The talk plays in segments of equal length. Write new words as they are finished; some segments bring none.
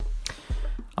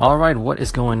All right, what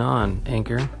is going on,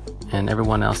 Anchor and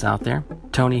everyone else out there?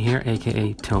 Tony here,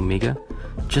 aka Tomiga.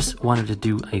 Just wanted to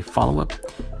do a follow-up.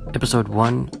 Episode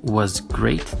 1 was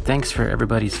great. Thanks for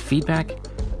everybody's feedback.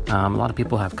 A lot of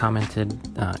people have commented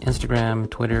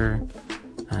Instagram, Twitter,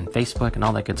 and Facebook, and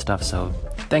all that good stuff. So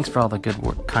thanks for all the good,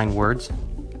 kind words.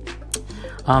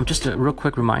 Just a real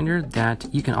quick reminder that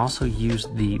you can also use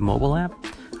the mobile app.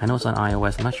 I know it's on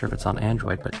iOS. I'm not sure if it's on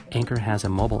Android, but Anchor has a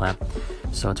mobile app.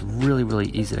 So it's really, really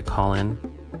easy to call in.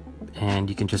 And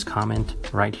you can just comment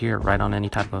right here, right on any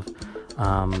type of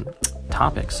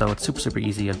topic. So it's super, super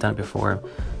easy. I've done it before.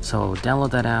 So download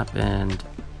that app and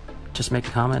just make a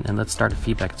comment and let's start a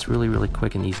feedback. It's really, really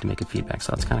quick and easy to make a feedback.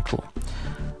 So it's kind of cool.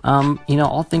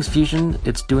 All things Fusion,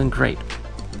 it's doing great.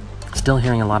 Still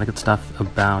hearing a lot of good stuff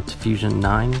about Fusion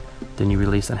 9, the new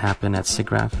release that happened at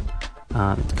SIGGRAPH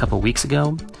a couple weeks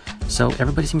ago. So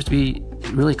everybody seems to be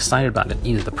really excited about it,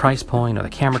 either the price point or the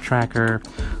camera tracker,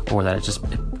 or that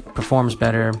it performs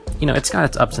better. It's got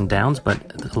its ups and downs,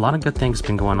 but a lot of good things have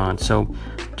been going on. So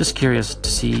just curious to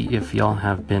see if y'all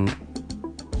have been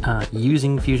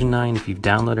using Fusion 9, if you've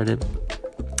downloaded it.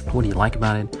 What do you like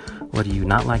about it? What do you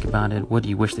not like about it? What do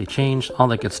you wish they changed? All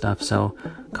that good stuff. So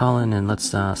call in and let's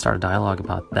start a dialogue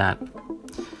about that.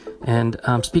 And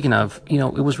speaking of, it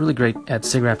was really great at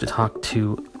SIGGRAPH to talk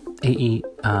to AE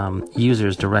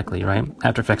users directly, right?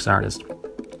 After Effects artists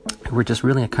who were just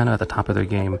really kind of at the top of their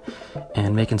game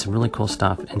and making some really cool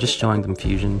stuff and just showing them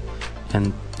Fusion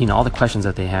and, all the questions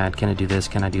that they had. Can I do this?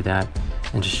 Can I do that?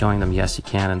 And just showing them, yes, you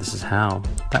can, and this is how.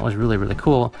 That was really, really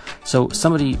cool. So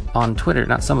somebody on Twitter,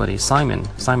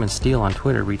 Simon Steele on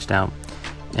Twitter reached out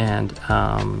and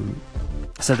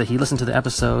said that he listened to the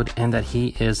episode and that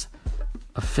he is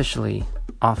officially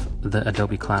off the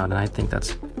Adobe Cloud, and I think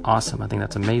that's awesome. I think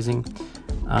that's amazing.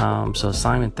 So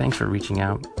Simon, thanks for reaching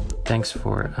out. Thanks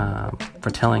for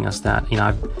telling us that.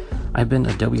 I've been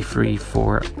Adobe free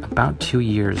for about 2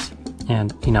 years,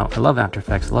 and I love After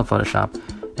Effects, I love Photoshop,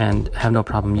 and have no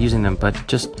problem using them. But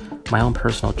just my own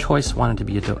personal choice wanted to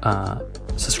be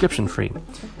subscription free,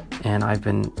 and I've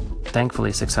been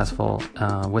thankfully successful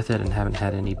with it, and haven't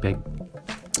had any big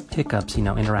hiccups,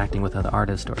 interacting with other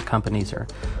artists or companies or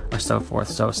so forth.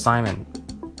 So Simon,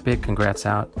 big congrats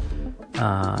out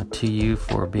to you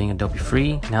for being Adobe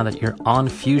free. Now that you're on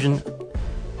Fusion,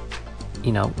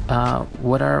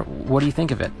 what do you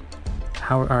think of it?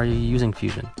 How are you using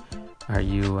Fusion? Are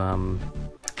you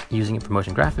using it for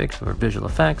motion graphics or visual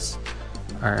effects?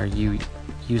 Are you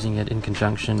using it in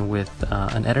conjunction with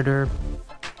an editor?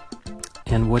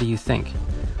 And what do you think?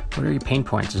 What are your pain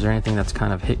points? Is there anything that's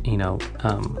kind of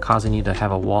causing you to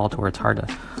have a wall to where it's hard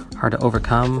to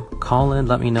overcome? Call in,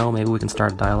 let me know. Maybe we can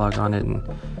start a dialogue on it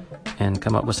and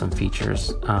come up with some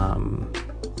features on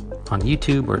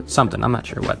YouTube or something. I'm not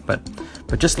sure what, but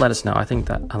just let us know. I think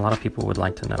that a lot of people would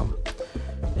like to know.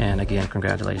 And again,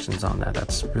 congratulations on that.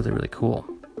 That's really, really cool.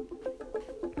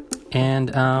 And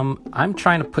I'm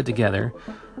trying to put together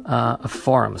a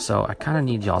forum, so I kind of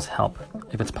need y'all's help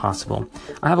if it's possible.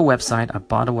 I have a website. I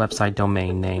bought a website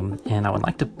domain name, and I would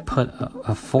like to put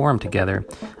a forum together.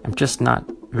 I'm just not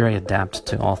very adept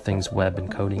to all things web and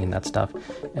coding and that stuff,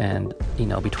 and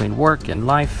between work and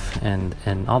life and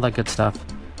all that good stuff,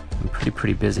 I'm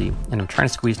pretty busy, and I'm trying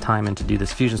to squeeze time in to do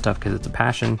this Fusion stuff because it's a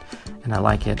passion and I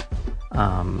like it.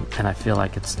 And I feel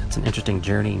like it's an interesting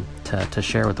journey to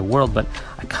share with the world, but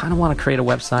I kind of want to create a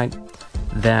website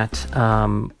that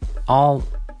all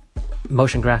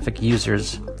motion graphic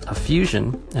users of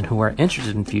Fusion and who are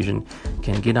interested in Fusion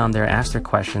can get on there, ask their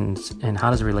questions, and how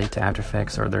does it relate to After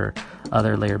Effects or their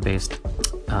other layer-based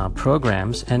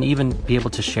programs, and even be able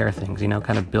to share things,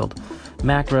 kind of build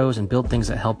macros and build things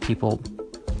that help people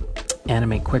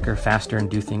animate quicker, faster, and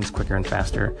do things quicker and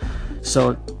faster.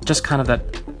 So just kind of that,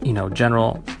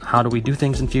 general, how do we do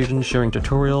things in Fusion, sharing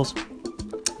tutorials,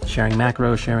 sharing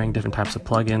macros, sharing different types of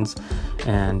plugins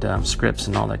and scripts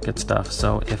and all that good stuff.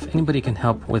 So if anybody can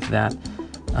help with that,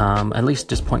 at least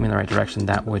just point me in the right direction,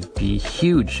 that would be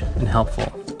huge and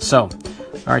helpful. So,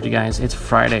 all right, you guys, it's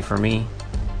Friday for me.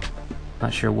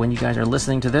 Not sure when you guys are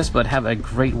listening to this, but have a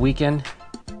great weekend.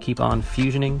 Keep on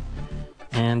fusioning,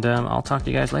 and I'll talk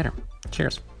to you guys later.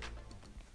 Cheers.